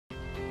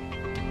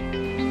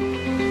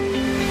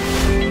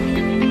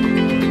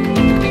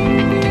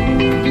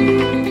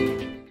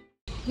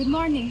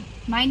morning.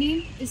 My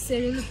name is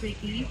Cyril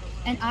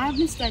and I have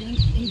been studying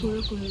in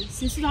Gurukul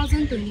since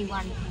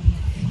 2021.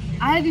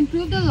 I have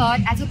improved a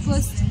lot as a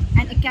person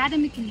and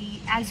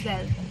academically as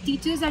well.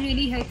 Teachers are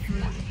really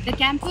helpful. The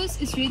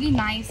campus is really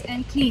nice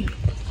and clean.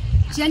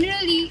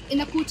 Generally,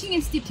 in a coaching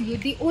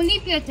institute, they only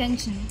pay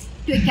attention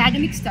to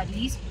academic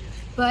studies,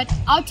 but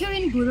out here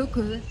in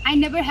Gurukul, I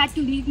never had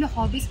to leave my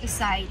hobbies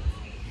aside,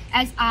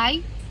 as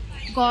I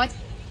got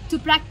to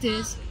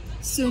practice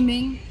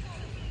swimming,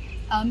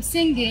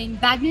 singing,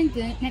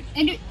 badminton,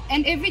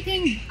 and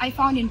everything I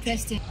found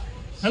interesting.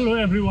 Hello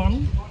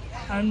everyone,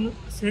 I'm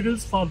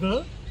Cyril's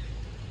father.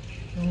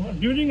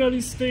 During our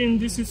stay in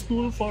this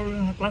school for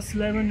class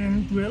 11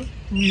 and 12,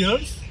 2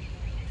 years,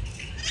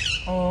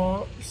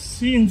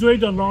 she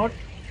enjoyed a lot.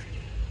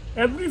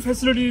 Every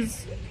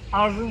facilities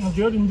are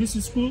there in this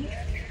school.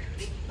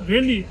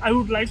 Really, I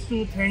would like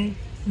to thank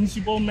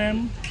principal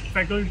ma'am,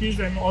 faculties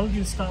and all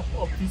the staff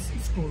of this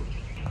school.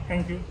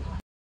 Thank you.